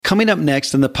Coming up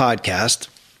next in the podcast,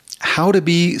 how to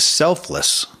be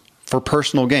selfless for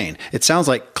personal gain. It sounds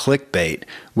like clickbait,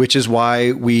 which is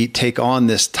why we take on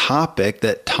this topic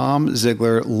that Tom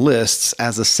Ziglar lists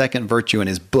as a second virtue in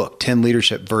his book, 10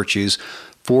 Leadership Virtues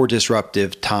for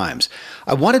Disruptive Times.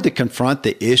 I wanted to confront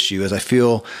the issue as I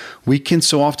feel we can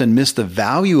so often miss the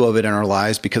value of it in our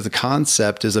lives because the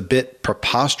concept is a bit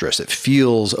preposterous. It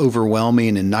feels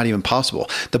overwhelming and not even possible.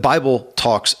 The Bible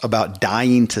talks about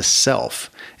dying to self.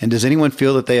 And does anyone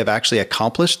feel that they have actually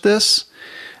accomplished this?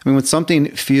 I mean, when something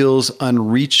feels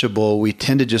unreachable, we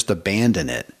tend to just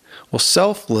abandon it. Well,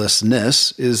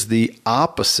 selflessness is the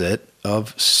opposite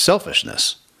of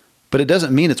selfishness, but it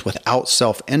doesn't mean it's without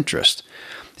self-interest.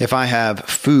 If I have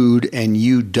food and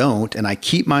you don't, and I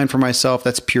keep mine for myself,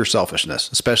 that's pure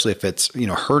selfishness, especially if it's,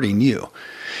 hurting you.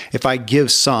 If I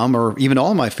give some or even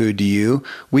all my food to you,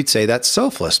 we'd say that's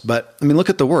selfless. But look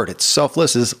at the word. It's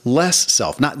selfless is less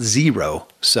self, not zero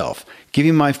self.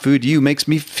 Giving my food to you makes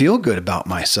me feel good about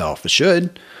myself. It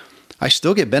should. I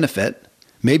still get benefit,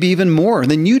 maybe even more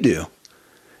than you do.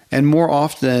 And more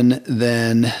often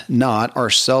than not, our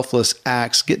selfless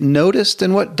acts get noticed,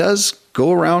 and what does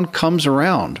go around comes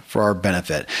around for our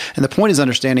benefit. And the point is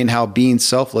understanding how being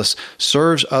selfless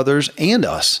serves others and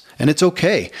us. And it's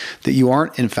okay that you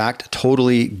aren't, in fact,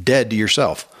 totally dead to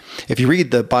yourself. If you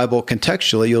read the Bible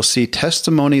contextually, you'll see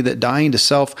testimony that dying to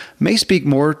self may speak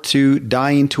more to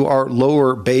dying to our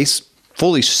lower base,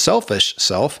 fully selfish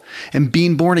self, and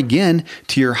being born again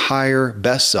to your higher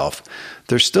best self.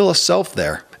 There's still a self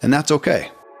there, and that's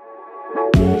okay.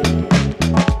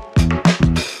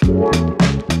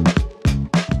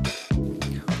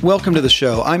 Welcome to the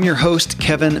show. I'm your host,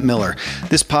 Kevin Miller.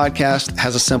 This podcast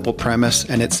has a simple premise,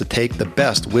 and it's to take the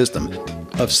best wisdom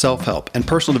of self-help and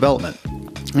personal development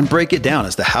and break it down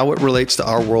as to how it relates to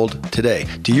our world today,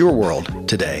 to your world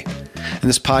today. And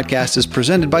this podcast is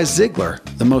presented by Ziglar,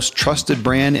 the most trusted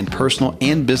brand in personal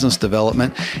and business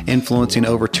development, influencing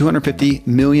over 250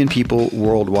 million people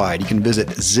worldwide. You can visit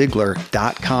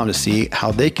Ziglar.com to see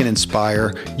how they can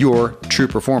inspire your true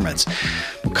performance.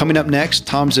 Well, coming up next,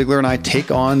 Tom Ziglar and I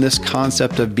take on this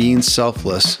concept of being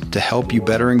selfless to help you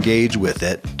better engage with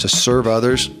it, to serve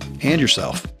others and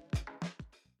yourself.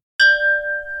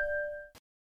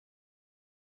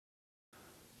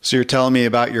 So you're telling me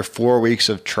about your 4 weeks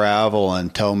of travel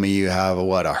and tell me you have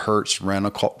a Hertz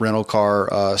rental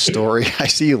car story. I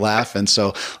see you laughing,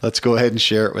 so let's go ahead and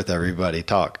share it with everybody.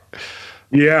 Talk.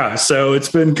 Yeah, so it's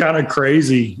been kind of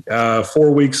crazy.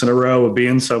 4 weeks in a row of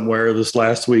being somewhere. This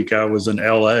last week I was in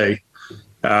LA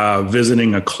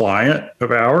visiting a client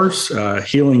of ours,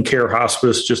 Healing Care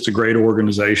Hospice, just a great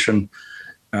organization.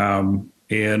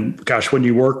 And gosh, when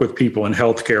you work with people in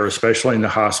healthcare, especially in the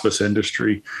hospice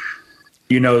industry,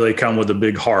 they come with a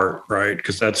big heart, right?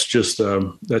 Because that's just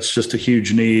a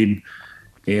huge need,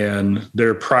 and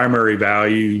their primary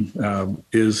value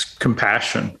is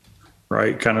compassion,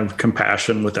 right? Kind of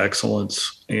compassion with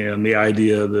excellence, and the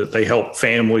idea that they help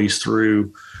families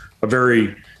through a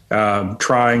very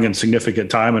trying and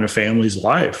significant time in a family's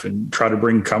life, and try to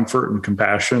bring comfort and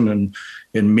compassion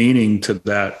and meaning to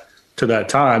that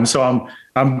time. So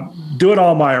I'm doing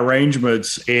all my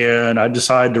arrangements, and I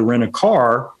decided to rent a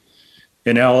car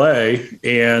in LA.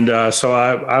 And so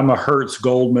I'm a Hertz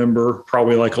Gold member,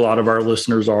 probably like a lot of our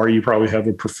listeners are. You probably have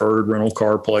a preferred rental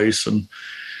car place. And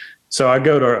so I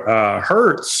go to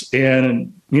Hertz,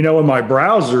 and, in my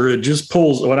browser, it just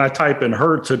pulls, when I type in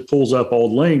Hertz, it pulls up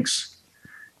old links.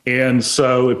 And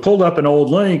so it pulled up an old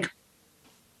link,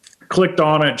 clicked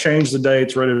on it, changed the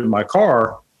dates, read it in my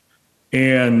car,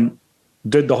 and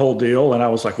did the whole deal. And I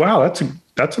was like, wow,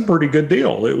 that's a pretty good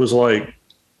deal. It was like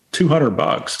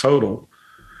 $200 total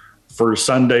for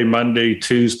Sunday, Monday,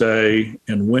 Tuesday,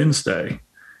 and Wednesday.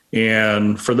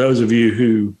 And for those of you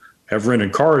who have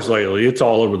rented cars lately, it's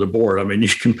all over the board. I mean, you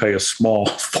can pay a small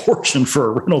fortune for a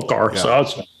rental car. Yeah. So I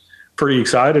was pretty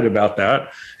excited about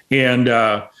that. And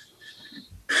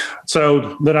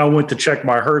so then I went to check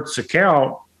my Hertz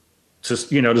account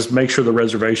just make sure the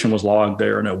reservation was logged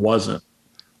there, and it wasn't.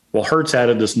 Well, Hertz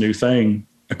added this new thing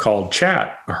called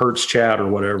chat, a Hertz chat or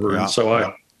whatever. Yeah. And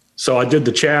so I did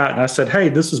the chat, and I said, hey,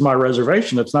 this is my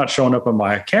reservation. It's not showing up on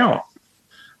my account.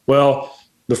 Well,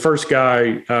 the first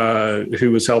guy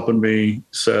who was helping me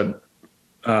said,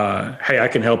 hey, I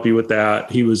can help you with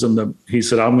that. He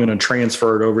said, I'm going to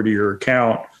transfer it over to your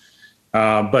account.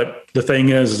 But the thing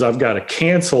is I've got to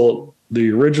cancel the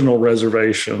original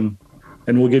reservation,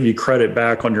 and we'll give you credit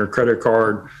back on your credit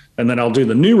card. And then I'll do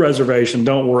the new reservation.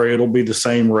 Don't worry, it'll be the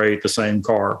same rate, the same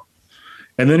car.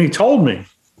 And then he told me,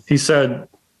 he said,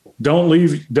 don't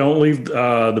leave the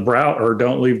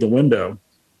window.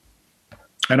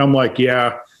 And I'm like,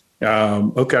 yeah,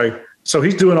 Okay. So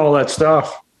he's doing all that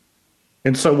stuff.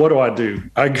 And so what do?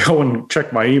 I go and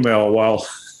check my email while.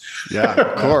 Yeah,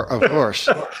 of course.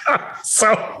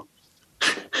 So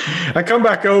I come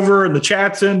back over and the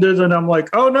chat's ended and I'm like,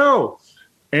 oh no.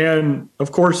 And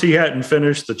of course he hadn't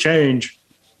finished the change.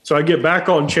 So I get back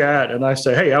on chat and I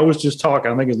say, hey, I was just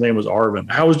talking. I think his name was Arvin.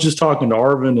 I was just talking to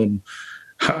Arvin and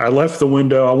I left the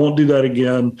window. I won't do that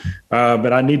again.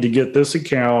 But I need to get this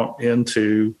account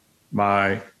into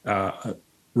my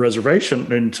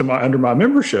reservation under my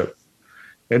membership.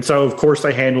 And so, of course,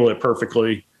 they handle it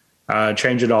perfectly,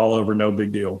 change it all over, no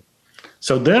big deal.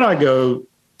 So then I go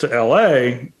to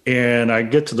LA and I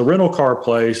get to the rental car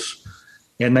place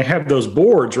and they have those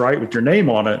boards, right, with your name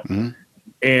on it. Mm-hmm.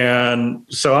 And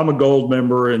so I'm a gold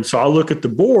member. And so I look at the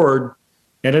board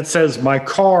and it says my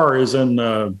car is in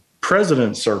the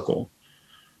President's Circle.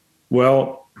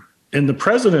 Well, in the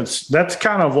President's, that's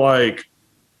kind of like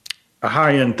a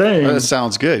high-end thing. That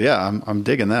sounds good. Yeah, I'm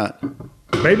digging that.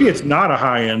 Maybe it's not a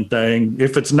high-end thing.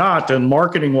 If it's not, then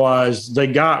marketing-wise, they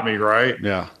got me, right?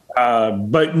 Yeah.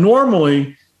 But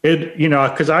normally,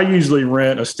 because I usually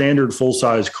rent a standard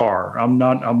full-size car. I'm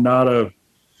not a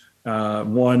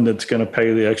one that's going to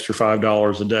pay the extra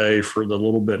 $5 a day for the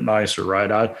little bit nicer,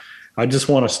 right? I just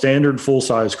want a standard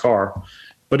full-size car.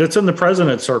 But it's in the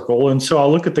President's Circle. And so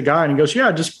I'll look at the guy and he goes,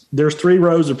 yeah, there's 3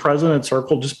 rows of President's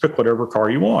Circle. Just pick whatever car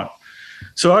you want.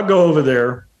 So I go over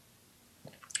there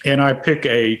and I pick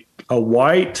a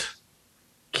white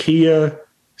Kia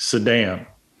sedan,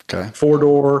 okay,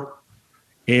 4-door.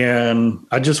 And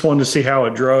I just wanted to see how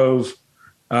it drove.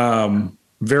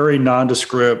 Very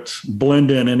nondescript,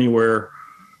 blend in anywhere.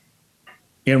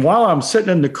 And while I'm sitting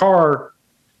in the car,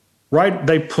 right,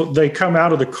 they come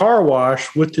out of the car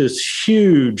wash with this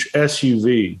huge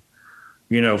SUV,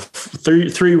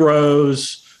 3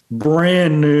 rows,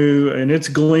 brand new, and it's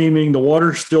gleaming. The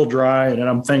water's still dry, and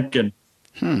I'm thinking,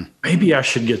 maybe I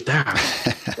should get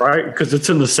that, right? Because it's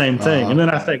in the same thing. And then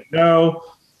I think, no,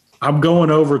 I'm going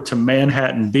over to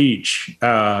Manhattan Beach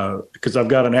because I've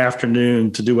got an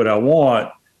afternoon to do what I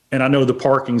want, and I know the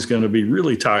parking's going to be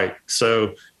really tight.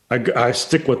 So I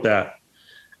stick with that.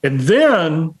 And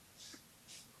then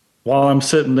while I'm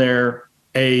sitting there,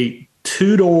 a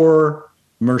 2-door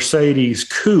Mercedes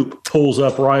coupe pulls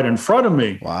up right in front of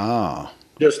me. Wow.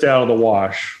 Just out of the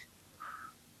wash.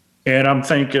 And I'm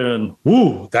thinking,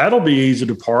 woo, that'll be easy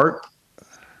to park.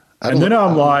 And then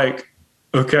I'm like,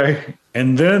 okay.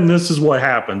 And then this is what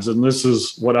happens. And this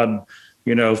is what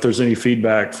if there's any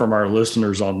feedback from our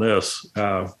listeners on this,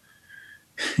 I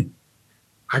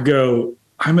go,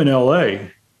 I'm in LA.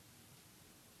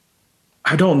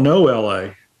 I don't know LA.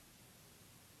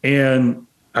 And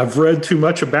I've read too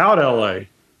much about LA.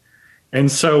 And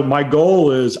so my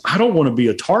goal is I don't want to be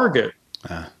a target.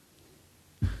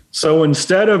 So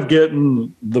instead of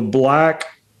getting the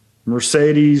black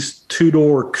Mercedes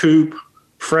 2-door coupe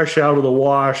fresh out of the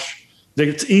wash,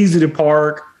 it's easy to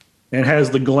park and has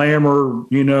the glamour,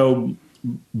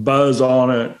 buzz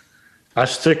on it, I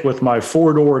stick with my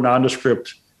 4-door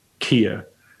nondescript Kia.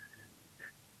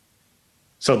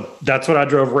 So that's what I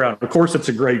drove around. Of course, it's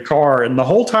a great car. And the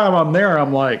whole time I'm there,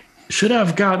 I'm like, should I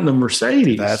have gotten the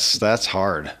Mercedes? That's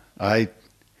hard. I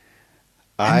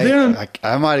might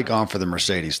have gone for the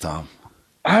Mercedes, Tom.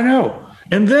 I know.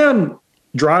 And then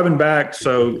driving back,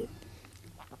 so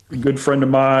a good friend of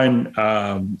mine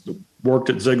worked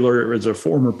at Ziegler as a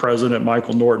former president,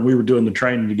 Michael Norton. We were doing the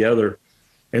training together.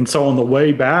 And so on the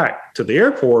way back to the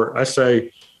airport, I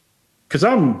say, because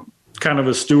I'm kind of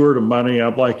a steward of money,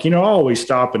 I'm like, I always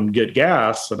stop and get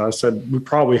gas. And I said, we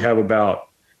probably have about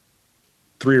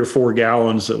 3 or 4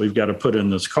 gallons that we've got to put in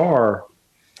this car,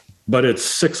 but it's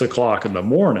 6 o'clock in the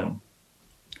morning.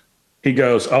 He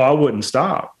goes, oh, I wouldn't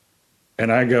stop.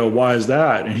 And I go, why is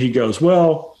that? And he goes,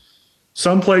 well,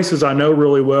 some places I know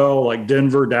really well, like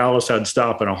Denver, Dallas, I'd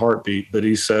stop in a heartbeat. But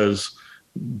he says,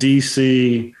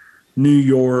 DC, New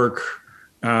York,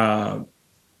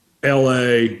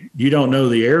 LA, you don't know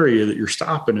the area that you're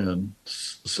stopping in.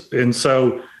 And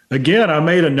so, again, I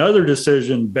made another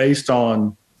decision based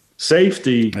on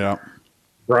safety. Yeah.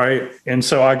 Right. And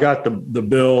so I got the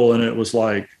bill and it was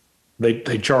like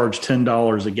they charge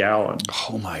 $10 a gallon.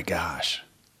 Oh, my gosh.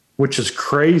 Which is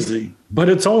crazy. But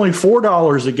it's only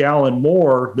 $4 a gallon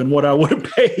more than what I would have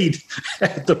paid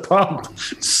at the pump.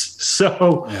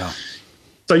 So, yeah.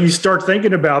 So you start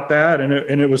thinking about that, and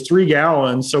it was 3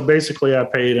 gallons. So basically, I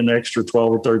paid an extra $12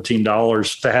 or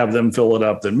 $13 to have them fill it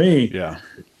up than me. Yeah,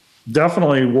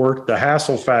 definitely worth the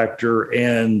hassle factor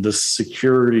and the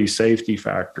security safety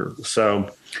factor. So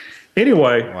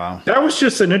anyway, wow. That was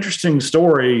just an interesting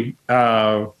story.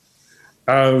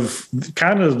 of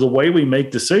kind of the way we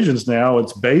make decisions now.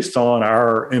 It's based on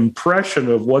our impression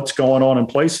of what's going on in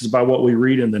places by what we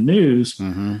read in the news.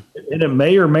 Mm-hmm. And it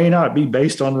may or may not be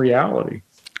based on reality.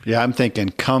 Yeah, I'm thinking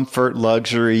comfort,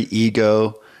 luxury,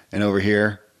 ego, and over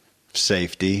here,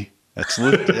 safety. That's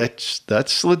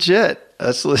legit.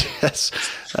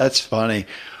 That's funny.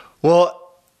 Well,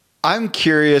 I'm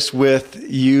curious with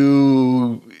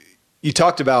you. You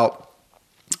talked about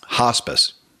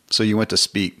hospice, so you went to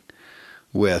speak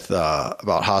with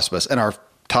about hospice, and our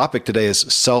topic today is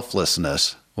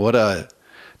selflessness.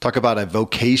 Talk about a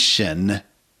vocation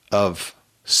of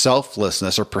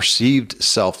selflessness or perceived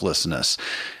selflessness.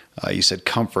 You said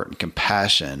comfort and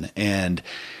compassion, and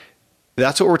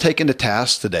that's what we're taking to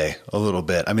task today a little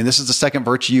bit. I mean, this is the second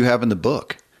virtue you have in the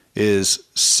book is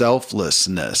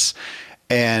selflessness.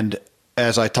 And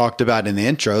as I talked about in the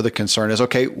intro, the concern is,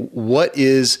 okay, what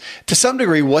is, to some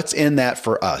degree, what's in that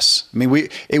for us? I mean,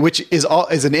 which is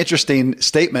an interesting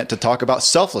statement to talk about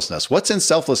selflessness. What's in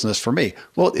selflessness for me?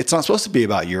 Well, it's not supposed to be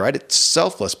about you, right? It's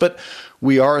selfless, but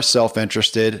we are a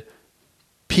self-interested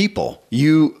people.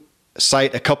 You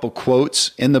cite a couple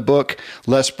quotes in the book.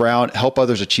 Les Brown, help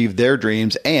others achieve their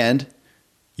dreams and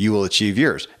you will achieve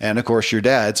yours. And of course, your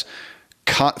dad's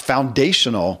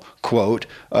foundational quote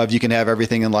of you can have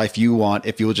everything in life you want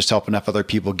if you will just help enough other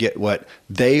people get what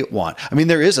they want. I mean,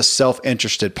 there is a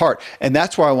self-interested part. And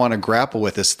that's why I want to grapple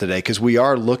with this today, because we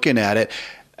are looking at it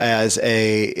as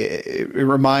it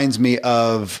reminds me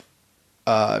of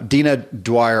Dina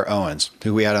Dwyer Owens,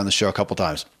 who we had on the show a couple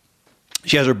times.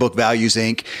 She has her book Values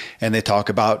Inc., and they talk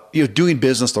about doing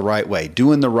business the right way,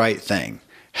 doing the right thing,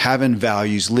 having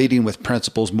values, leading with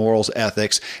principles, morals,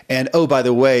 ethics. And oh, by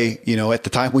the way, at the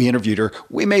time we interviewed her,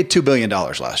 we made $2 billion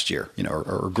last year,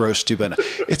 or gross $2 billion.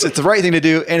 It's the right thing to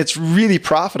do, and it's really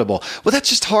profitable. Well, that's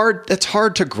just hard. That's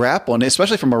hard to grapple, and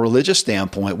especially from a religious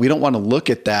standpoint. We don't want to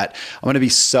look at that. I'm going to be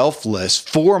selfless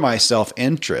for my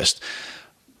self-interest.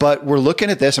 But we're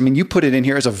looking at this. I mean, you put it in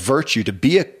here as a virtue to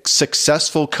be a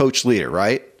successful coach leader,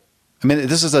 right? I mean,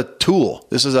 this is a tool.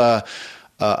 This is a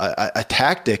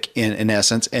tactic in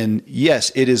essence. And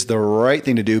yes, it is the right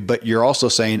thing to do, but you're also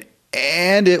saying,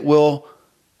 and it will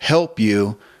help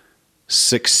you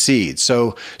succeed.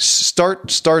 So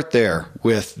start there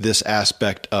with this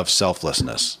aspect of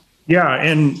selflessness. Yeah.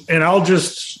 And I'll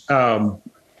just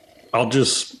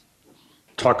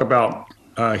talk about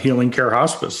Healing Care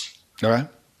Hospice. All right.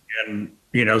 And,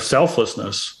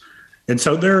 selflessness. And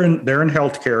so they're in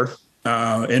healthcare,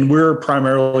 and we're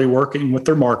primarily working with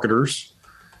their marketers.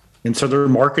 And so their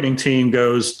marketing team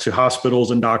goes to hospitals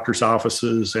and doctors'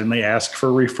 offices, and they ask for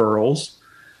referrals.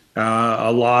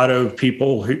 A lot of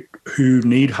people who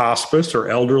need hospice are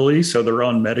elderly, so they're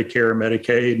on Medicare,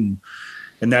 Medicaid, and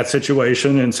in that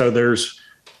situation. And so there's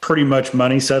pretty much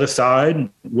money set aside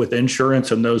with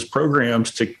insurance and those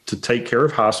programs to take care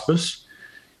of hospice.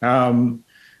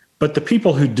 But the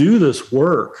people who do this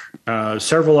work,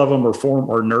 several of them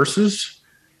are nurses,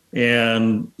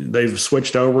 and they've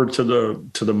switched over to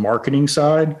the marketing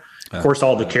side. Of course,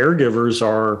 all the caregivers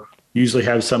usually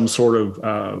have some sort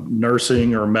of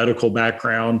nursing or medical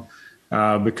background,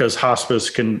 because hospice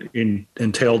can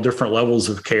entail different levels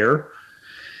of care.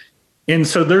 And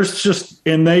so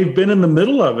and they've been in the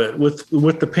middle of it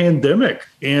with the pandemic,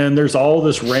 and there's all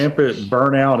this rampant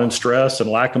burnout and stress and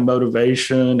lack of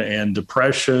motivation and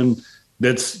depression.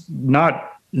 That's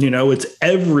not, it's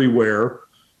everywhere,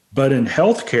 but in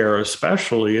healthcare,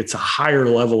 especially, it's a higher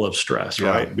level of stress,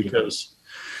 right?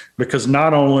 Because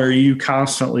not only are you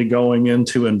constantly going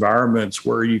into environments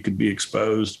where you could be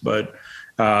exposed, but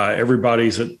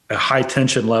everybody's at a high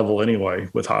tension level anyway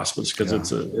with hospice, because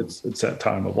it's that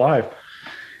time of life.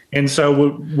 And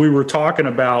so we were talking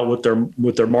about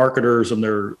with their marketers and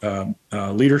their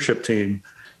leadership team.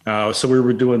 So we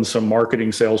were doing some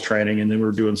marketing sales training, and then we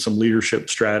were doing some leadership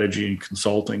strategy and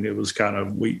consulting. It was kind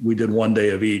of, we did one day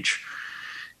of each.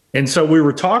 And so we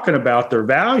were talking about their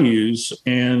values.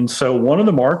 And so one of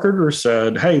the marketers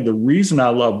said, hey, the reason I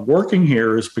love working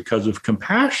here is because of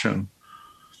compassion.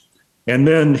 And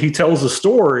then he tells a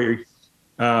story.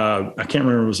 I can't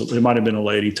remember, it might have been a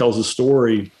lady. He tells a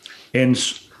story, and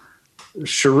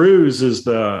Sharuz is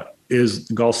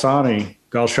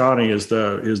Galshani is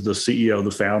the CEO,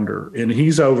 the founder, and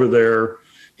he's over there,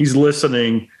 he's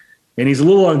listening, and he's a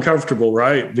little uncomfortable,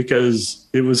 right? Because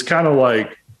it was kind of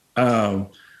like,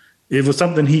 it was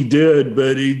something he did,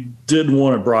 but he didn't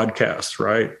want to broadcast,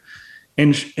 right?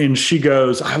 And she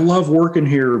goes, I love working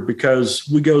here because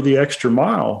we go the extra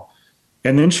mile.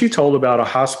 And then she told about a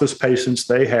hospice patients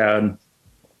they had,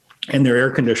 and their air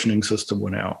conditioning system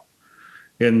went out.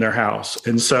 in their house.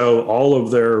 And so all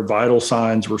of their vital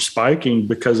signs were spiking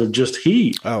because of just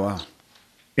heat. Oh, wow.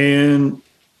 And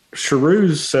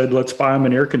Charouz said, let's buy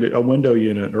them a window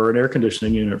unit or an air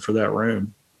conditioning unit for that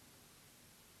room.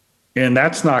 And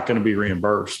that's not going to be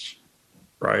reimbursed,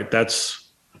 right? That's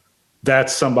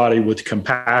somebody with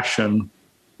compassion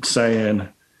saying,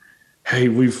 hey,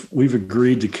 we've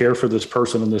agreed to care for this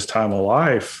person in this time of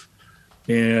life,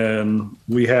 and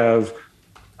we have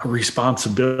a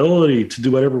responsibility to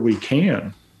do whatever we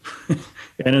can.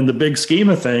 And in the big scheme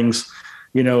of things,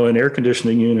 an air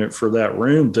conditioning unit for that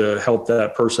room to help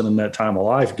that person in that time of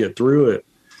life get through it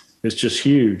is just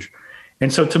huge.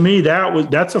 And so to me,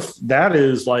 that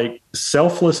is like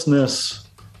selflessness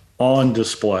on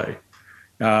display,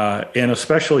 and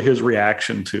especially his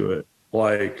reaction to it.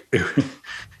 Like,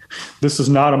 this is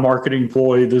not a marketing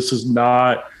ploy. This is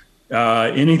not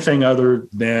anything other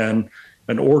than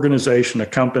an organization, a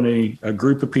company, a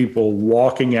group of people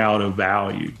walking out of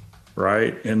value,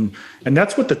 right? And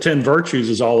that's what the 10 virtues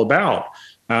is all about.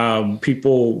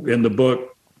 People in the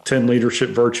book, 10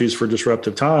 Leadership Virtues for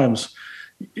Disruptive Times,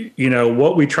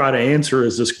 what we try to answer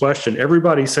is this question.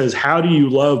 Everybody says, how do you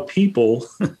love people?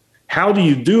 How do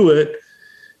you do it?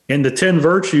 And the 10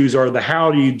 virtues are the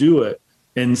how do you do it?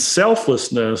 And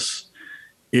selflessness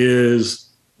is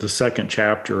the second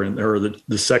chapter or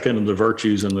the second of the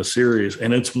virtues in the series.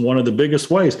 And it's one of the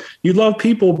biggest ways. You love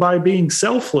people by being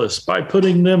selfless, by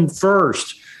putting them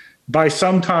first, by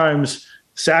sometimes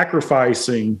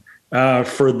sacrificing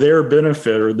for their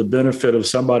benefit or the benefit of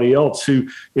somebody else who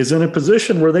is in a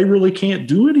position where they really can't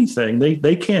do anything.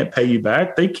 They can't pay you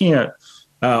back. They can't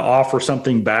offer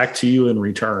something back to you in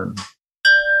return.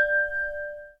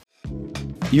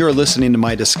 You're listening to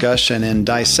my discussion and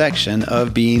dissection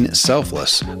of being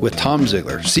selfless with Tom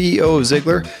Ziglar, CEO of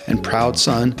Ziglar and proud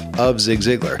son of Zig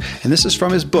Ziglar. And this is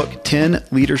from his book, 10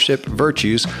 Leadership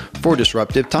Virtues for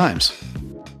Disruptive Times.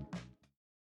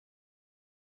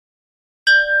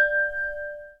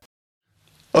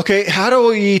 Okay, how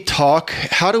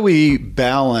do we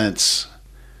balance?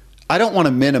 I don't want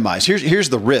to minimize. Here's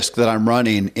the risk that I'm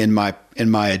running in my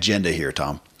agenda here,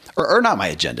 Tom. Or not my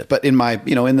agenda, but in my,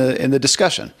 in the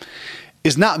discussion,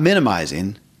 is not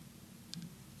minimizing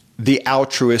the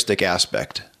altruistic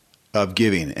aspect of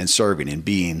giving and serving and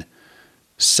being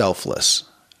selfless.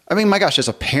 I mean, my gosh, as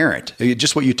a parent,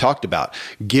 just what you talked about,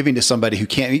 giving to somebody who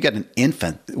can't, you got an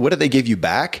infant, what do they give you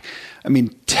back? I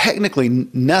mean, technically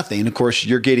nothing. Of course,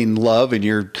 you're getting love and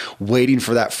you're waiting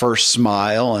for that first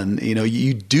smile, and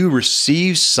you do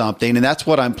receive something. And that's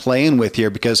what I'm playing with here,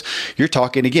 because you're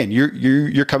talking again,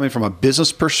 you're coming from a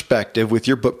business perspective with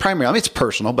your book. Primarily, I mean, it's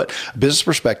personal, but business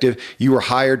perspective, you were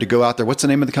hired to go out there. What's the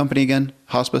name of the company again?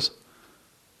 Hospice?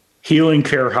 Healing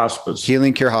Care Hospice.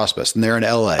 Healing Care Hospice. And they're in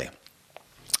LA.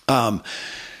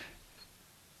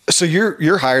 So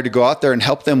you're hired to go out there and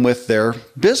help them with their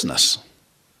business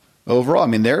overall. I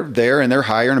mean, they're there and they're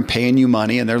hiring and paying you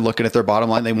money, and they're looking at their bottom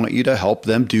line. They want you to help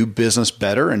them do business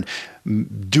better and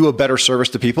do a better service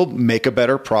to people, make a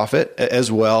better profit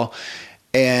as well.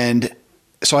 And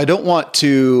so I don't want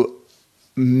to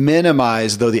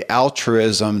minimize, though, the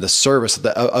altruism, the service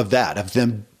of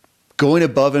them going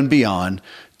above and beyond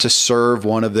to serve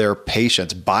one of their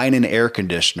patients, buying an air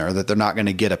conditioner that they're not going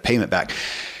to get a payment back.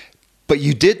 But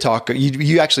you did talk,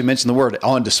 you actually mentioned the word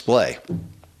on display.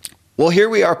 Well, here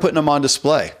we are putting them on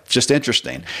display. Just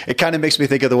interesting. It kind of makes me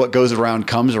think of what goes around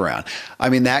comes around. I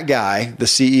mean, that guy, the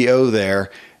CEO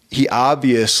there, he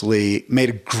obviously made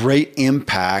a great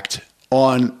impact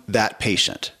on that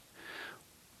patient.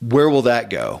 Where will that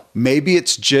go? Maybe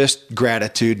it's just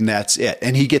gratitude and that's it.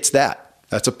 And he gets that.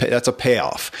 That's a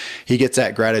payoff. He gets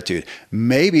that gratitude.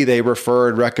 Maybe they refer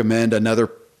and recommend another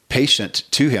patient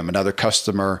to him, another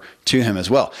customer to him as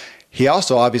well. He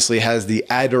also obviously has the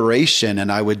adoration, and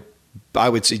I would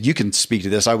say, you can speak to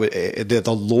this. The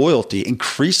loyalty,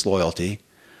 increased loyalty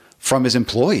from his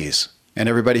employees and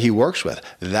everybody he works with.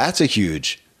 That's a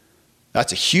huge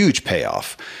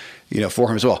payoff, for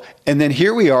him as well. And then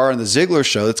here we are on the Ziglar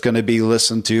Show that's going to be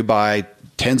listened to by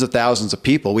tens of thousands of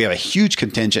people. We have a huge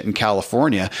contingent in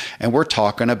California, and we're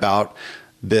talking about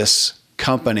this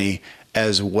company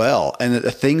as well. And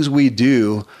the things we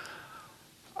do,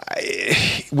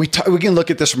 we can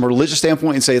look at this from a religious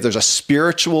standpoint and say there's a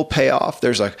spiritual payoff,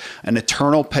 there's an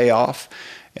eternal payoff.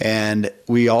 And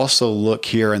we also look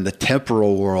here in the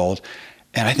temporal world,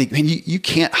 and I think, man, you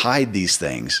can't hide these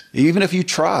things. Even if you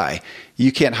try,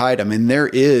 you can't hide them. And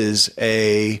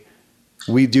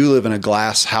we do live in a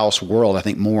glass house world, I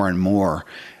think, more and more.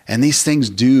 And these things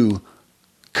do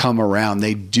come around.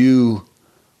 We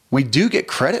do get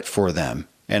credit for them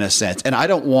in a sense. And I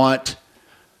don't want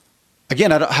Again,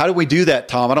 how do we do that,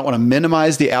 Tom? I don't want to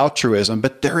minimize the altruism,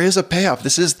 but there is a payoff.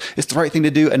 It's the right thing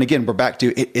to do. And again, we're back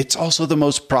to it's also the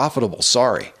most profitable.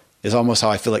 Sorry, is almost how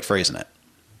I feel like phrasing it.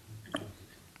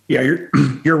 Yeah,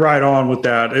 you're right on with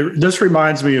that. This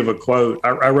reminds me of a quote.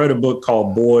 I read a book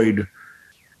called Boyd,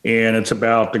 and it's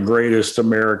about the greatest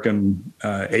American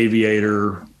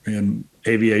aviator and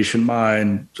aviation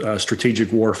mind,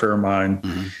 strategic warfare mind.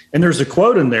 Mm-hmm. And there's a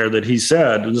quote in there that he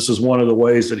said, and this is one of the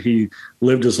ways that he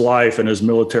lived his life in his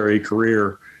military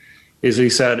career, is he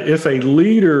said, if a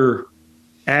leader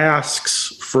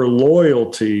asks for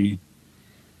loyalty,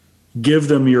 give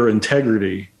them your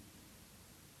integrity.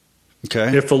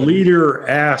 Okay. If a leader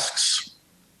asks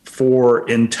for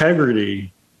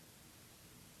integrity,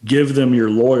 give them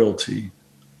your loyalty.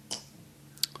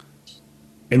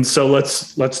 And so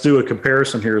let's do a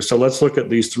comparison here. So let's look at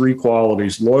these three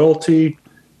qualities: loyalty,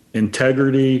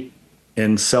 integrity,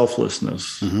 and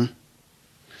selflessness. Mm-hmm.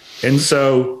 And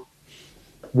so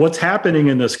what's happening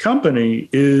in this company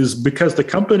is because the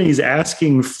company is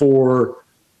asking for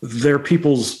their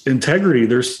people's integrity,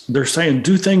 they're saying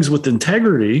do things with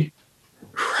integrity,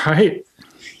 right?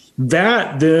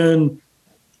 That then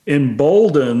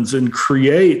emboldens and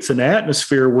creates an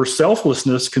atmosphere where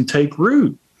selflessness can take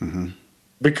root. Mm-hmm.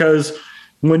 Because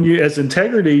when you, as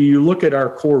integrity, you look at our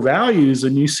core values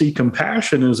and you see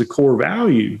compassion as a core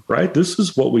value, right? This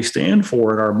is what we stand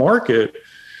for in our market.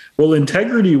 Well,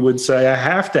 integrity would say, I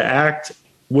have to act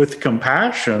with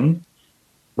compassion,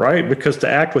 right? Because to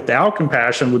act without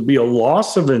compassion would be a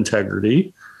loss of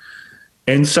integrity.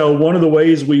 And so one of the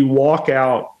ways we walk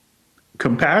out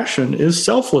compassion is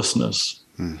selflessness.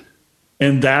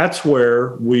 And that's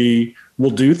where we will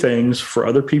do things for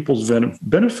other people's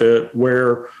benefit,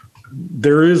 where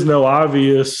there is no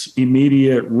obvious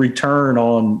immediate return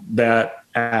on that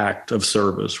act of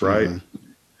service, right?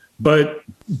 Mm-hmm.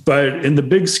 But in the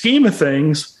big scheme of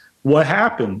things, what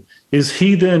happened is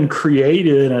he then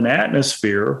created an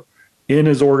atmosphere in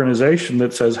his organization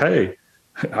that says, hey,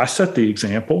 I set the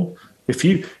example.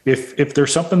 If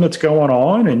there's something that's going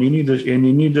on and you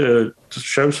need to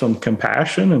show some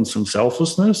compassion and some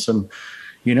selflessness, and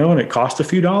and it costs a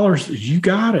few dollars, you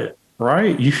got it,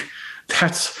 right?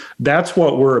 That's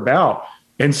what we're about.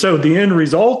 And so the end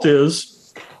result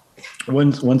is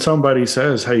when somebody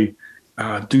says, hey,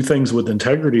 do things with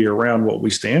integrity around what we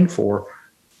stand for,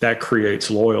 that creates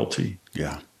loyalty.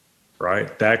 Yeah.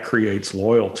 Right. That creates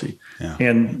loyalty. Yeah.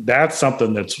 And that's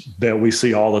something that we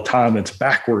see all the time. It's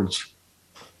backwards.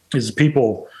 Is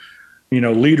people,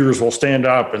 leaders will stand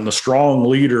up, and the strong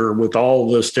leader with all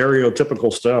the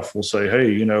stereotypical stuff will say,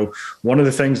 hey, one of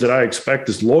the things that I expect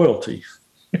is loyalty.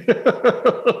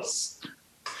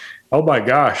 Oh my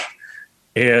gosh.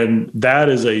 And that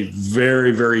is a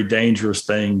very, very dangerous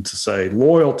thing to say.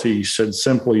 Loyalty should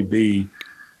simply be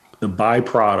the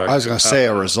byproduct. I was going to say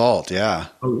a result. Yeah.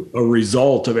 A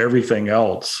result of everything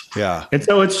else. Yeah. And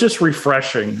so it's just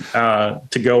refreshing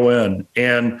to go in,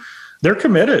 and they're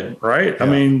committed, right? Yeah. I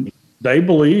mean, they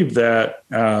believe that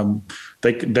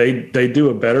they do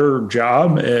a better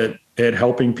job at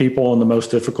helping people in the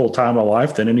most difficult time of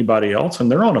life than anybody else.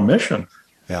 And they're on a mission.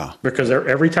 Yeah. Because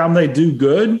every time they do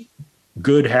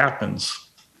good happens.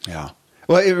 Yeah.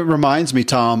 Well, it reminds me,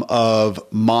 Tom, of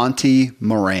Monty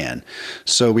Moran.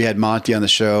 So we had Monty on the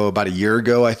show about a year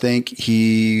ago, I think.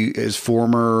 He is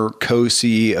former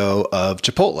co-CEO of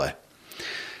Chipotle.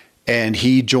 And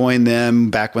he joined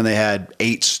them back when they had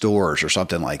 8 stores or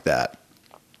something like that.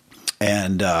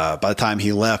 And by the time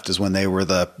he left is when they were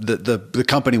the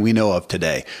company we know of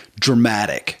today.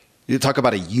 Dramatic. You talk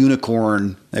about a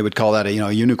unicorn. They would call that a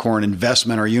unicorn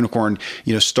investment or a unicorn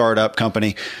startup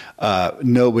company.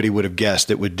 Nobody would have guessed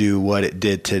it would do what it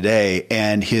did today.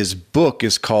 And his book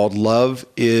is called "Love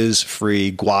is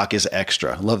Free, Guac is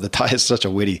Extra." I love the title. It's such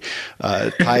a witty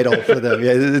title for them.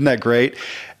 Yeah, isn't that great?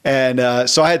 And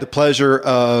so I had the pleasure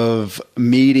of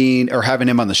meeting or having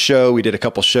him on the show. We did a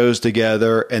couple shows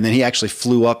together, and then he actually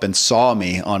flew up and saw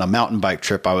me on a mountain bike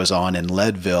trip I was on in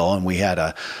Leadville, and we had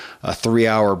a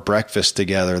 3-hour breakfast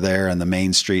together there in the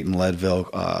main street in Leadville,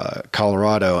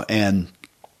 Colorado. And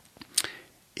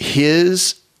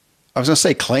his, I was going to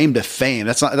say claim to fame.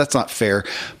 That's not fair.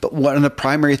 But one of the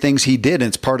primary things he did, and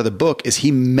it's part of the book, is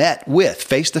he met with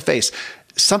face to face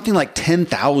something like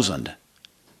 10,000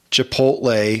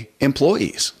 Chipotle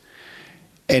employees.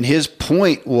 And his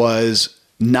point was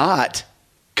not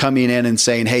coming in and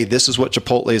saying, hey, this is what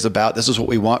Chipotle is about. This is what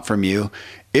we want from you.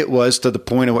 It was to the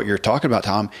point of what you're talking about,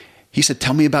 Tom. He said,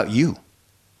 tell me about you.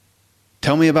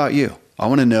 Tell me about you. I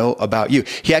want to know about you.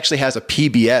 He actually has a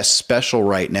PBS special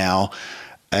right now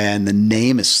and the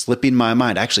name is slipping my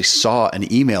mind. I actually saw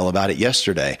an email about it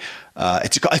yesterday.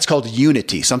 It's called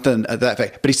Unity, something of that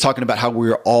fact. But he's talking about how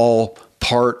we're all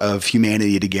part of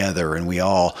humanity together, and we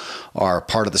all are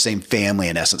part of the same family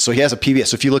in essence. So he has a PBS.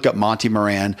 So if you look up Monty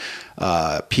Moran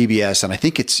PBS, and I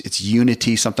think it's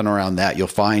Unity, something around that, you'll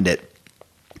find it.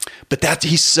 But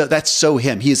that's so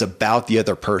him. He is about the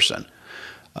other person.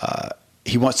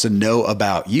 He wants to know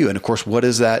about you, and of course, what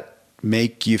does that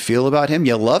make you feel about him?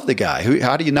 You love the guy.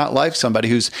 How do you not like somebody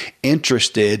who's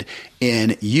interested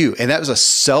in you? And that was a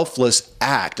selfless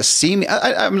act,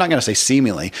 I'm not going to say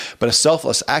seemingly, but a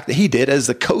selfless act that he did as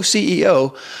the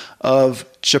co-CEO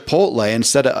of Chipotle.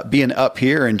 Instead of being up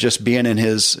here and just being in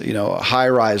his,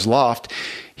 high-rise loft,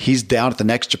 he's down at the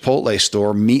next Chipotle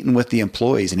store meeting with the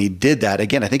employees. And he did that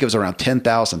again. I think it was around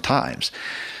 10,000 times.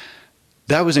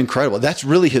 That was incredible. That's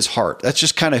really his heart. That's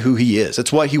just kind of who he is.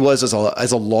 It's what he was as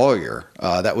a lawyer.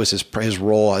 That was his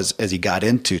role as he got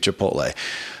into Chipotle.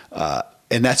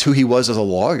 And that's who he was as a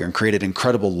lawyer, and created an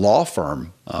incredible law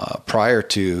firm prior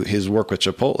to his work with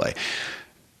Chipotle.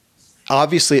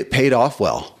 Obviously, it paid off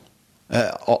well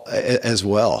as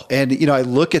well. And, I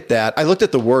look at that. I looked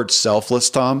at the word selfless,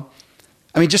 Tom.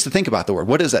 I mean, just to think about the word,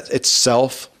 what is that? It's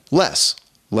selfless.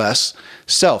 Less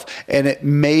self. And it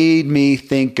made me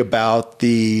think about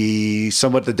the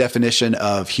definition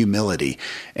of humility.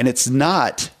 And it's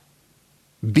not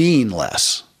being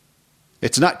less.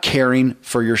 It's not caring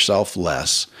for yourself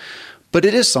less, but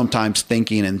it is sometimes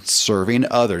thinking and serving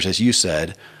others, as you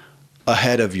said,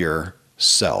 ahead of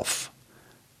yourself,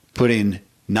 putting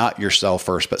not yourself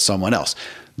first, but someone else.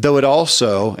 Though it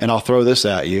also, and I'll throw this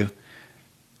at you,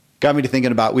 got me to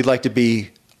thinking about, we'd like to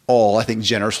be all, I think,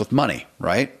 generous with money,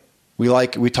 right? We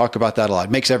talk about that a lot.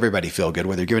 It makes everybody feel good,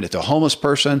 whether you're giving it to a homeless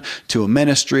person, to a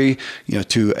ministry,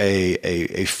 to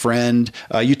a friend.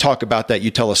 You talk about that. You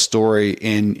tell a story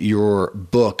in your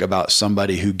book about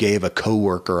somebody who gave a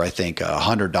coworker, I think,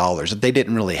 $100 that they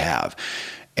didn't really have,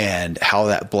 and how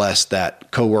that blessed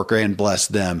that coworker and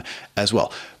blessed them as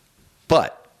well.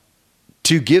 But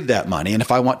to give that money, and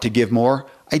if I want to give more,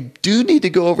 I do need to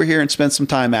go over here and spend some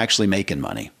time actually making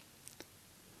money.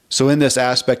 So in this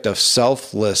aspect of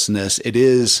selflessness, it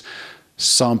is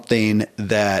something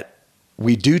that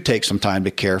we do take some time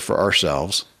to care for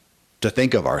ourselves, to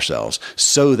think of ourselves,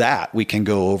 so that we can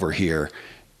go over here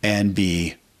and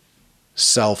be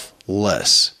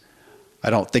selfless. I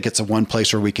don't think it's a one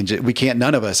place where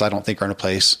none of us, I don't think, are in a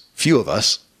place, few of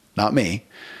us, not me,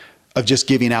 of just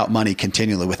giving out money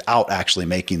continually without actually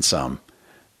making some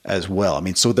as well. I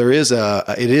mean, so it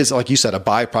is, like you said, a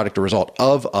byproduct, a result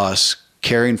of us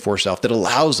caring for self that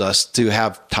allows us to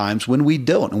have times when we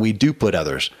don't, and we do put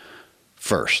others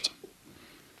first.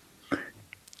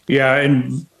 Yeah.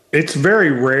 And it's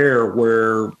very rare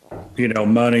where,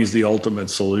 money's the ultimate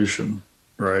solution,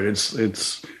 right?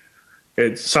 It's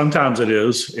sometimes it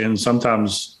is. And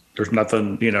sometimes there's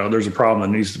nothing, there's a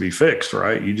problem that needs to be fixed,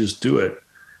 right? You just do it.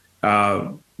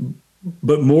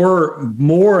 But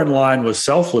more in line with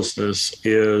selflessness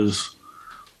is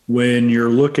when you're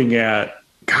looking at,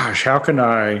 gosh, how can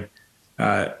I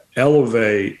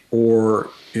elevate or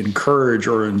encourage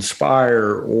or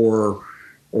inspire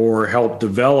or help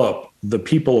develop the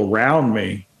people around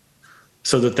me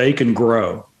so that they can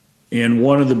grow? And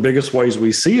one of the biggest ways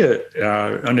we see it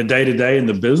on a day-to-day in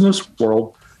the business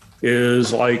world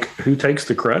is like, who takes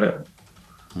the credit,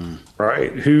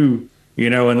 right? Who,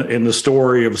 in the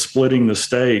story of splitting the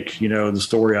steak, the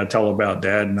story I tell about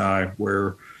Dad and I,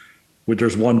 where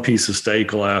there's one piece of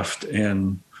steak left,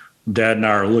 and Dad and I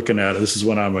are looking at it. This is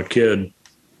when I'm a kid,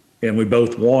 and we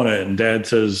both want it. And Dad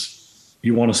says,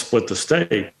 "You want to split the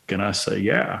steak?" And I say,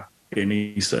 "Yeah." And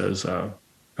he says,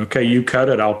 "Okay, you cut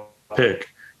it. I'll pick."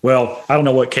 Well, I don't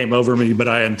know what came over me, but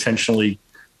I intentionally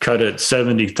cut it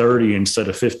 70-30 instead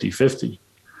of 50-50.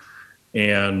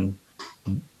 And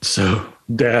so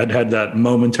Dad had that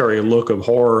momentary look of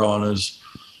horror on his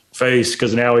face,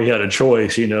 because now he had a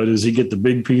choice. Does he get the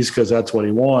big piece because that's what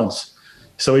he wants?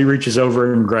 So he reaches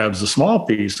over and grabs the small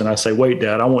piece, and I say, "Wait,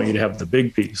 Dad, I want you to have the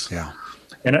big piece." Yeah.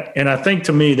 And I think,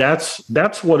 to me, that's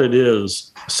what it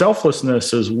is.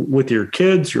 Selflessness is with your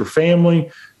kids, your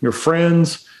family, your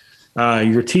friends,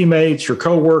 your teammates, your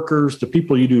coworkers, the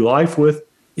people you do life with,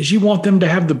 is you want them to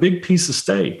have the big piece of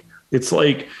steak. It's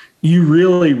like you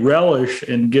really relish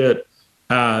and get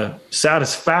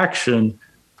satisfaction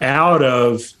out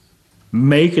of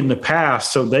making the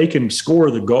pass so they can score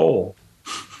the goal.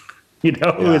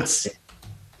 Yeah.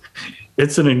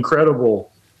 It's an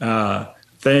incredible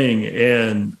thing.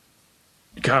 And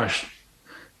gosh,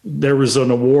 there was an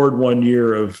award one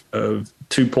year of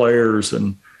two players,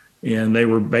 and they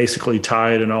were basically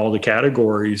tied in all the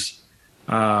categories.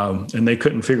 and they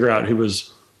couldn't figure out who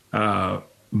was the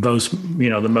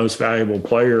most valuable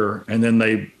player. And then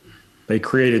they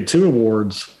created 2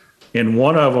 awards, and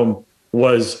one of them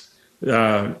was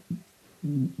the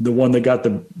one that got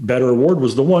the better award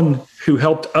was the one who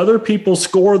helped other people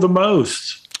score the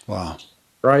most. Wow.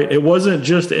 Right. It wasn't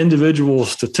just individual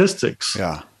statistics.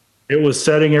 Yeah. It was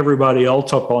setting everybody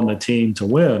else up on the team to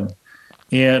win.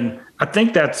 And I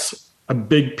think that's a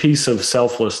big piece of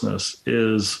selflessness,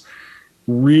 is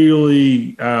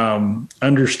really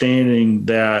understanding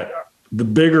that the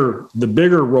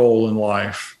bigger role in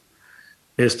life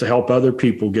is to help other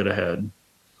people get ahead.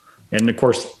 And of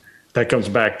course, that comes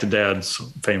back to Dad's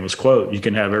famous quote: you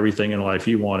can have everything in life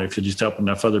you want if you just help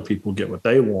enough other people get what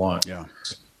they want. Yeah.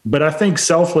 But I think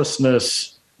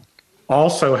selflessness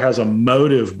also has a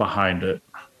motive behind it.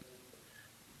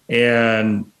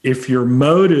 And if your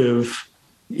motive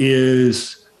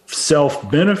is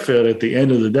self-benefit at the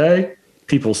end of the day,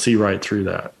 people see right through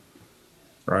that,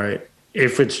 right?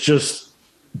 If it's just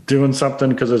doing something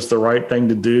because it's the right thing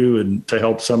to do and to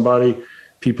help somebody,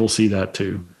 people see that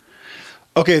too.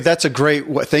 Okay, that's a great,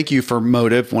 thank you for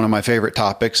motive. One of my favorite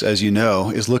topics, as you know,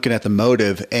 is looking at the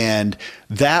motive. And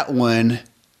that one,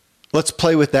 let's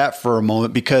play with that for a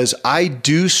moment, because I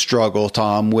do struggle,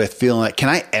 Tom, with feeling like, can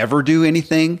I ever do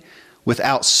anything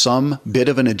without some bit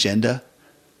of an agenda?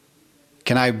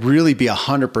 Can I really be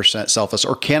 100% selfless,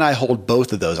 or can I hold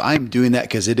both of those? I'm doing that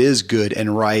because it is good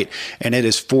and right, and it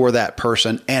is for that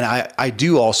person. And I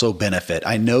do also benefit.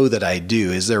 I know that I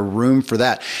do. Is there room for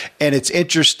that? And it's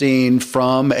interesting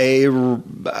from a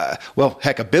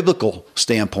biblical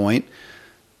standpoint.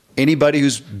 Anybody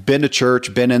who's been to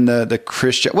church, been in the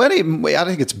Christian, I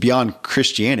think it's beyond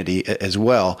Christianity as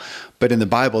well. But in the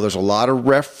Bible, there's a lot of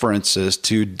references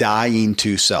to dying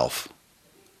to self.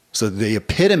 So the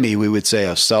epitome, we would say,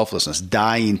 of selflessness,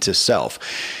 dying to self.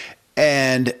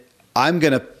 And I'm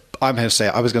going to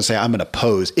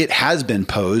pose. It has been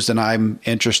posed, and I'm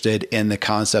interested in the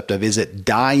concept of, is it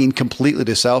dying completely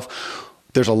to self?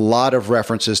 There's a lot of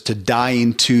references to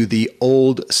dying to the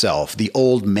old self. The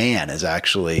old man is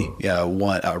actually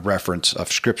a reference, a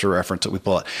scripture reference that we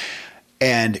pull it.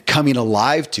 And coming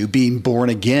alive to, being born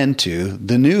again to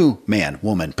the new man,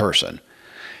 woman, person.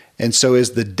 And so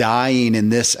is the dying in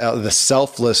this, the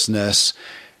selflessness,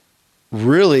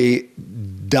 really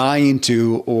dying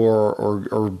to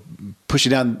or pushing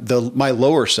down my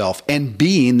lower self and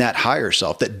being that higher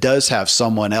self that does have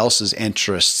someone else's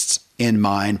interests in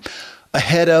mind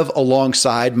ahead of,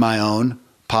 alongside my own,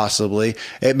 possibly.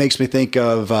 It makes me think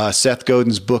of Seth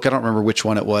Godin's book. I don't remember which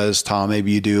one it was, Tom, maybe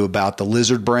you do, about the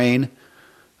lizard brain.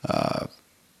 I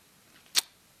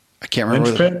can't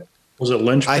remember. Was it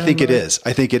linchpin? I think it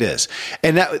is.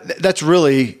 And that's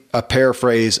really a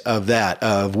paraphrase of that,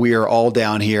 of we are all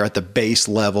down here at the base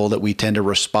level that we tend to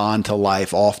respond to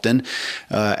life often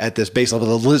at this base level,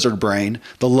 the lizard brain,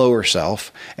 the lower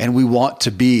self. And we want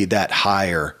to be that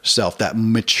higher self, that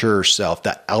mature self,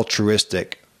 that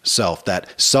altruistic self,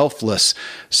 that selfless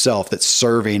self that's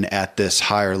serving at this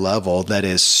higher level, that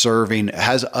is serving,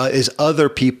 is other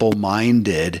people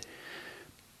minded.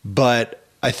 But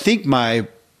I think my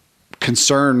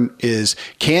concern is,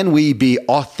 can we be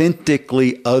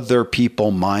authentically other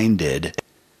people minded,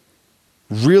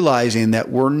 realizing that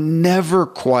we're never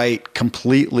quite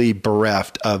completely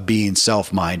bereft of being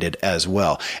self-minded as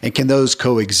well? And can those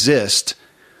coexist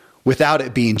without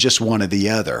it being just one or the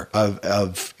other?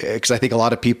 Because I think a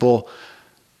lot of people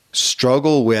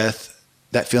struggle with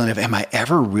that feeling of, am I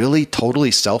ever really totally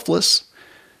selfless?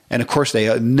 And of course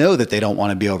they know that they don't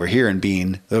want to be over here and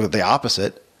being the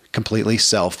opposite, completely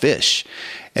selfish.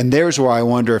 And there's where I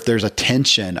wonder if there's a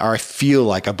tension, or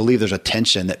I believe there's a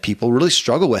tension that people really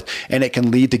struggle with, and it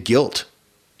can lead to guilt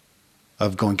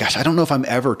of going, gosh, I don't know if I'm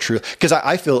ever true. Because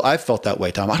I've felt that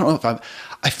way, Tom. I don't know if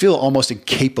I feel almost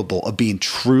incapable of being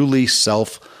truly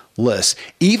selfless,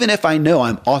 even if I know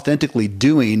I'm authentically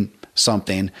doing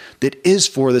something that is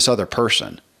for this other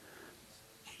person.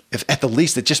 If at the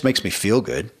least it just makes me feel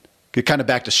good. Get kind of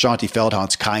back to Shaunti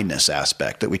Feldhahn's kindness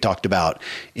aspect that we talked about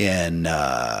in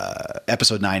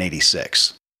episode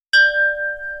 986.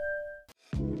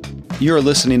 You're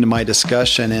listening to my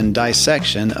discussion and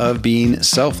dissection of being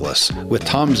selfless with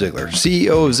Tom Ziglar,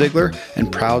 CEO of Ziglar and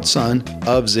proud son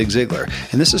of Zig Ziglar.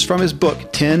 And this is from his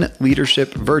book, 10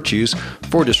 Leadership Virtues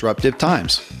for Disruptive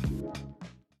Times.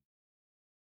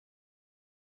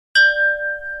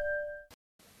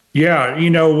 Yeah,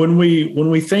 when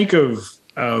we think of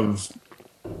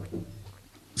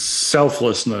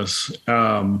selflessness,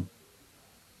 I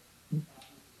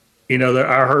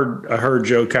heard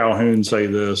Joe Calhoun say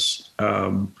this.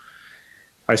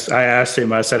 I asked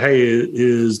him, I said, hey,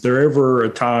 is there ever a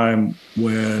time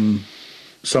when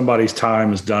somebody's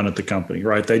time is done at the company,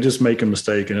 right? They just make a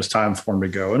mistake and it's time for them to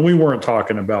go. And we weren't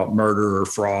talking about murder or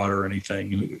fraud or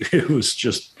anything. It was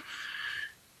just,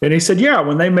 and he said, yeah,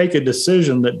 when they make a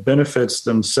decision that benefits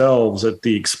themselves at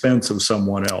the expense of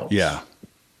someone else. Yeah.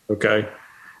 Okay.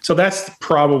 So that's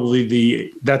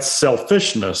probably that's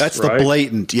selfishness. That's right? the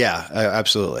blatant. Yeah,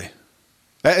 absolutely.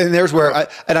 And there's where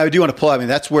I do want to pull. I mean,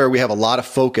 that's where we have a lot of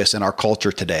focus in our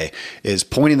culture today, is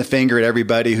pointing the finger at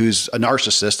everybody who's a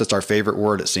narcissist. That's our favorite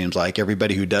word. It seems like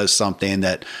everybody who does something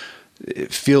that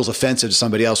feels offensive to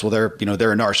somebody else. Well, they're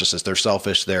a narcissist. They're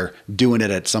selfish. They're doing it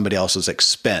at somebody else's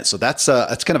expense. So that's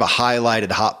kind of a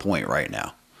highlighted hot point right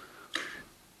now.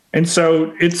 And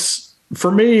so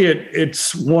for me,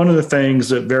 it's one of the things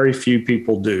that very few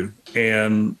people do.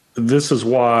 And this is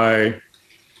why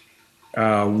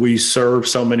we serve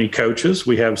so many coaches.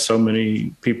 We have so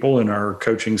many people in our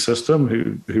coaching system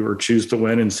who are choose to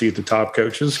win and see the top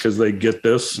coaches, because they get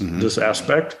this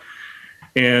aspect.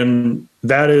 And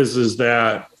that is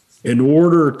that in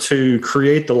order to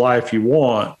create the life you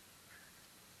want,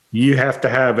 you have to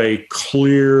have a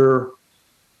clear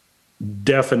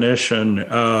definition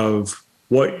of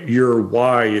what your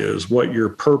why is, what your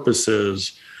purpose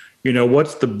is,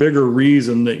 what's the bigger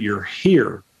reason that you're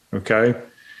here. Okay.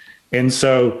 And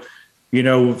so,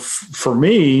 for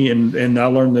me, and I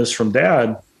learned this from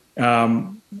Dad,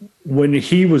 when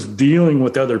he was dealing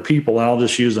with other people, and I'll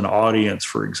just use an audience,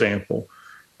 for example,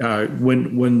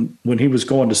 when he was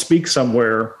going to speak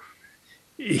somewhere,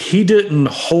 he didn't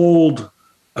hold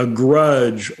a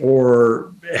grudge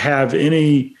or have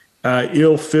any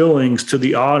ill feelings to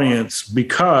the audience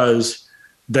because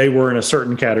they were in a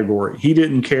certain category. He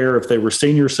didn't care if they were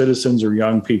senior citizens or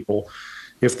young people,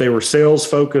 if they were sales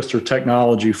focused or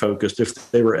technology focused, if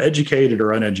they were educated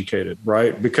or uneducated,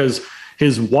 right? Because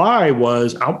his why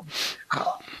was, I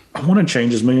want to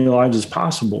change as many lives as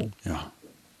possible. Yeah.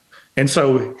 And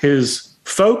so his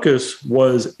focus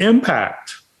was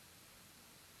impact.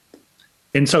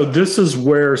 And so this is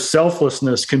where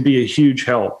selflessness can be a huge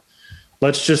help.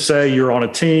 Let's just say you're on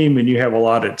a team and you have a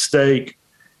lot at stake,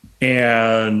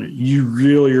 and you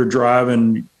really are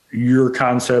driving your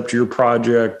concept, your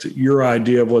project, your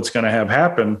idea of what's going to have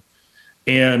happen.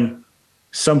 And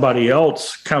somebody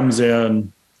else comes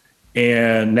in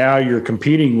and now you're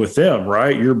competing with them,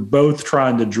 right? You're both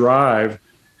trying to drive,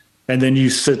 and then you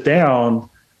sit down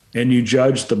and you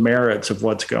judge the merits of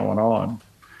what's going on.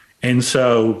 And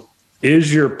so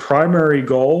is your primary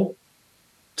goal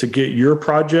to get your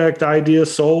project idea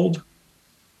sold,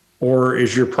 or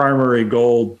is your primary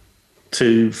goal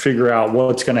to figure out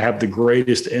what's going to have the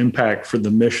greatest impact for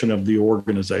the mission of the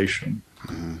organization?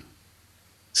 Mm-hmm.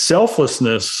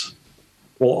 Selflessness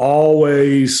will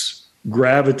always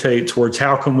gravitate towards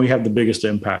how can we have the biggest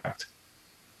impact.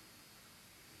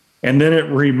 And then it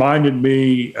reminded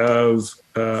me of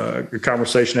a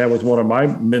conversation I had with one of my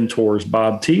mentors,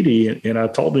 Bob Teedy, and I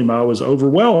told him I was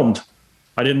overwhelmed.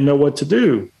 I didn't know what to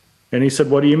do. And he said,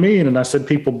 what do you mean? And I said,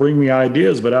 people bring me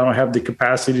ideas, but I don't have the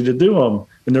capacity to do them.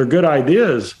 And they're good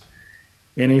ideas.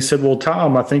 And he said, well,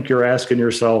 Tom, I think you're asking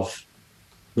yourself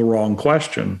the wrong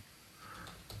question.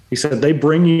 He said, they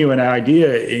bring you an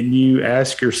idea and you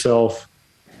ask yourself,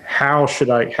 how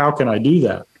can I do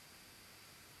that?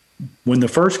 When the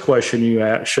first question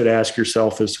you should ask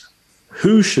yourself is,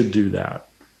 who should do that?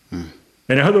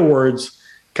 In other words,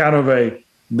 kind of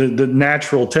the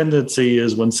natural tendency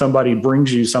is when somebody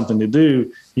brings you something to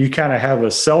do, you kind of have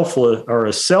a selfless or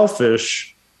a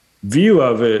selfish view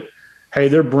of it. Hey,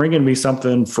 they're bringing me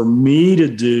something for me to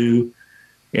do,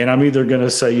 and I'm either going to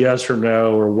say yes or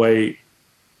no or wait.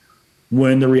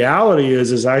 When the reality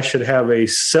is I should have a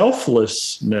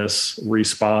selflessness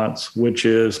response, which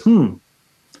is,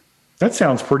 that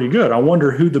sounds pretty good. I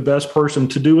wonder who the best person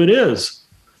to do it is.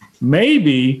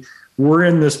 Maybe we're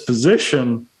in this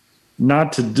position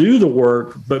not to do the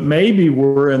work, but maybe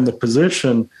we're in the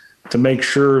position to make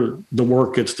sure the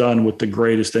work gets done with the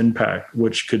greatest impact,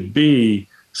 which could be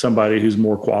somebody who's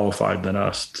more qualified than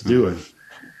us to do it.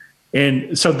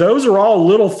 And so those are all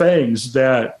little things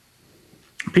that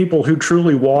people who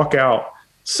truly walk out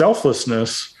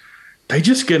selflessness, they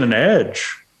just get an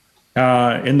edge.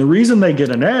 And the reason they get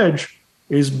an edge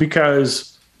is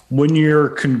because when you're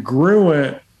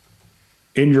congruent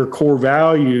in your core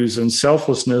values and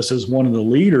selflessness as one of the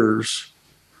leaders,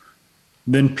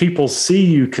 then people see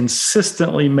you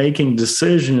consistently making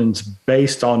decisions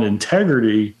based on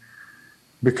integrity,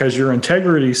 because your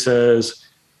integrity says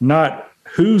not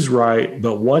who's right,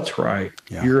 but what's right.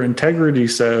 Yeah. Your integrity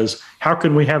says, how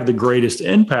can we have the greatest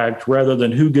impact rather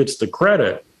than who gets the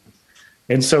credit?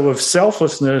 And so if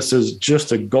selflessness is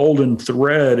just a golden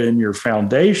thread in your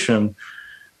foundation,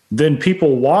 then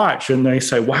people watch and they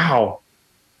say, wow,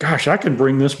 gosh, I can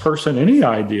bring this person any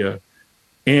idea.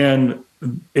 And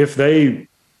if they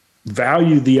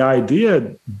value the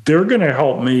idea, they're going to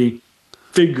help me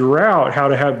figure out how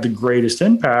to have the greatest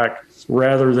impact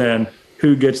rather than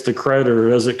who gets the credit or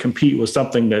does it compete with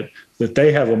something that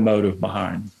they have a motive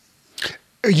behind.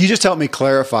 You just helped me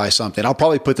clarify something. I'll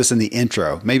probably put this in the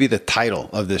intro, maybe the title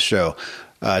of this show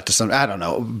to some, I don't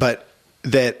know, but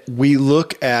that we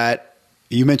look at,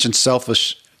 you mentioned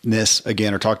selfishness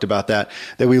again, or talked about that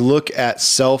we look at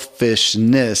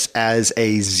selfishness as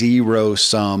a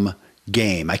zero-sum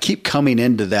game. I keep coming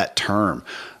into that term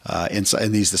in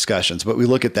these discussions, but we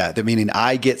look at that meaning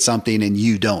I get something and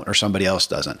you don't, or somebody else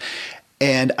doesn't.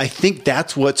 And I think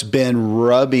that's what's been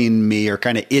rubbing me or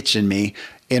kind of itching me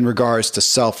in regards to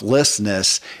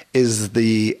selflessness is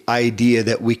the idea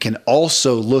that we can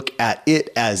also look at it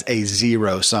as a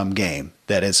zero-sum game.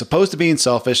 That is supposed to be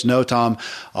selfish. No, Tom,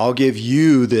 I'll give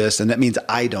you this, and that means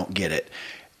I don't get it.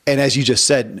 And as you just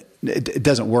said, it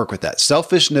doesn't work with that.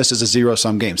 Selfishness is a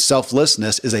zero-sum game.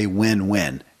 Selflessness is a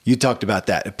win-win. You talked about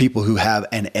that. People who have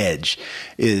an edge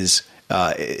is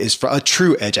for a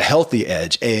true edge, a healthy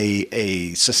edge,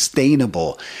 a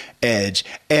sustainable edge.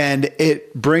 And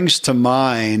it brings to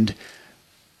mind,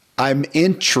 I'm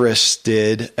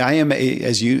interested, I am,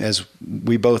 as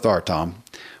we both are, Tom,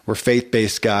 we're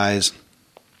faith-based guys.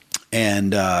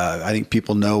 And I think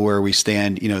people know where we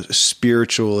stand,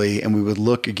 spiritually, and we would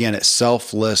look again at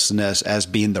selflessness as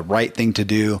being the right thing to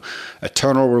do,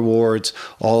 eternal rewards,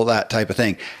 all that type of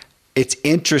thing. It's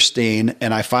interesting,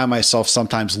 and I find myself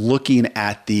sometimes looking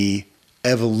at the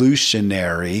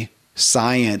evolutionary,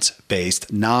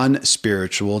 science-based,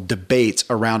 non-spiritual debates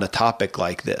around a topic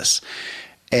like this.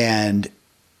 And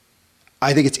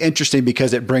I think it's interesting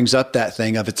because it brings up that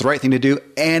thing of it's the right thing to do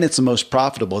and it's the most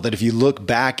profitable. That if you look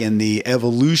back in the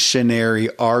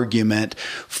evolutionary argument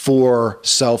for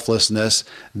selflessness,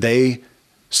 they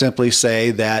simply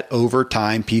say that over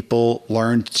time people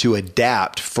learned to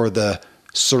adapt for the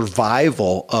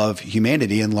survival of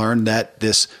humanity and learn that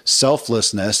this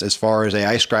selflessness, as far as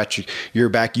I scratch your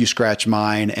back, you scratch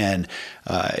mine, and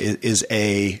is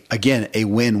a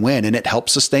win-win, and it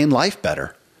helps sustain life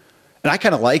better. And I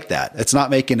kind of like that. It's not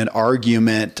making an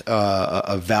argument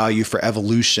of value for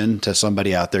evolution to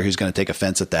somebody out there who's going to take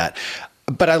offense at that.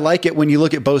 But I like it when you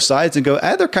look at both sides and go,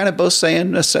 they're kind of both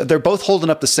saying, they're both holding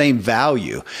up the same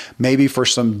value, maybe for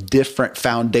some different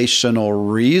foundational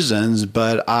reasons.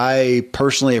 But I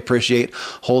personally appreciate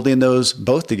holding those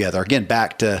both together. Again,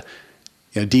 back to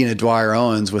Dina Dwyer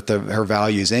Owens with her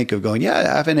Values Inc. of going,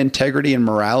 having integrity and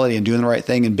morality and doing the right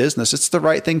thing in business. It's the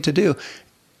right thing to do.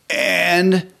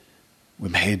 And we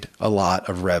made a lot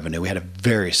of revenue. We had a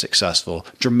very successful,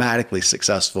 dramatically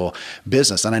successful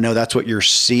business. And I know that's what you're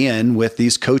seeing with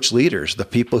these coach leaders. The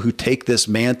people who take this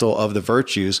mantle of the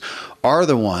virtues are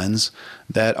the ones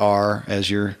that are,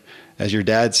 as your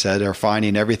dad said, are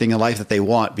finding everything in life that they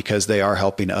want because they are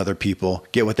helping other people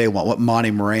get what they want. What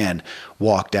Monty Moran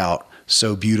walked out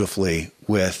so beautifully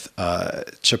with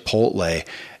Chipotle.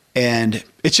 And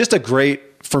it's just a great,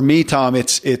 for me, Tom,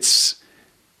 it's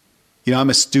I'm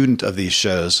a student of these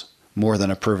shows more than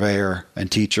a purveyor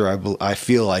and teacher, I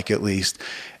feel like, at least.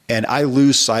 And I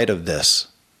lose sight of this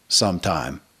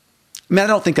sometime. I mean, I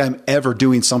don't think I'm ever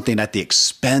doing something at the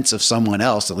expense of someone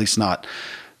else, at least not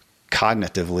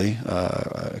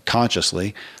cognitively,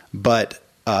 consciously. But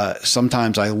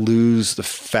sometimes I lose the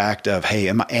fact of, hey,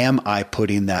 am I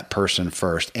putting that person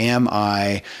first? Am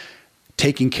I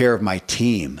taking care of my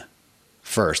team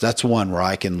first? That's one where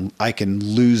I can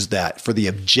lose that for the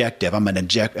objective. I'm an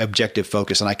objective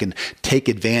focus, and I can take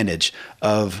advantage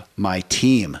of my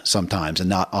team sometimes and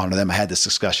not honor them. I had this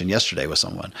discussion yesterday with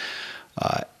someone.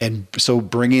 And so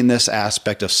bringing this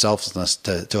aspect of selflessness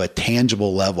to a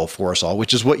tangible level for us all,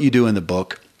 which is what you do in the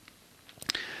book,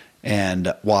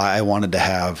 and why I wanted to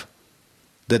have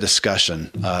the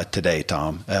discussion today,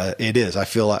 Tom. It is. I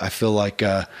feel like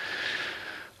I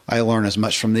learn as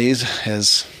much from these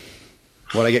as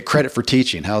what I get credit for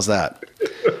teaching. How's that?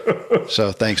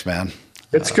 So thanks, man.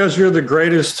 It's because you're the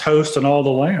greatest host in all the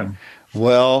land.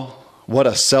 Well, what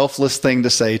a selfless thing to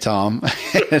say, Tom.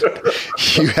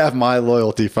 You have my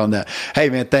loyalty from that. Hey,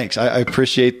 man, thanks. I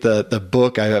appreciate the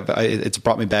book. It's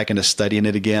brought me back into studying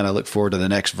it again. I look forward to the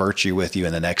next virtue with you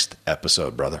in the next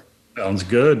episode, brother. Sounds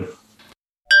good.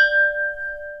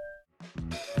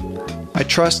 I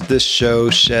trust this show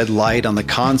shed light on the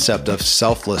concept of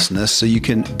selflessness so you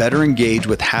can better engage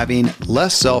with having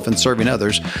less self and serving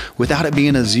others without it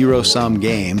being a zero-sum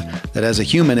game that as a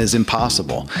human is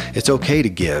impossible. It's okay to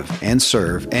give and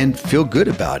serve and feel good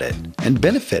about it and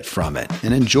benefit from it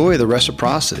and enjoy the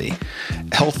reciprocity.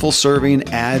 Healthful serving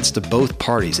adds to both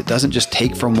parties. It doesn't just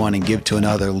take from one and give to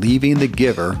another, leaving the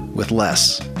giver with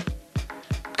less.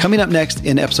 Coming up next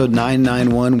in episode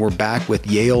 991, we're back with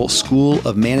Yale School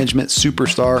of Management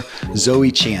superstar Zoe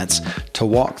Chance to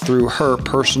walk through her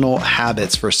personal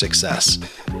habits for success.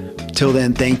 Till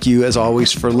then, thank you as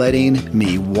always for letting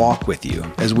me walk with you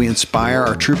as we inspire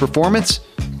our true performance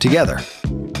together.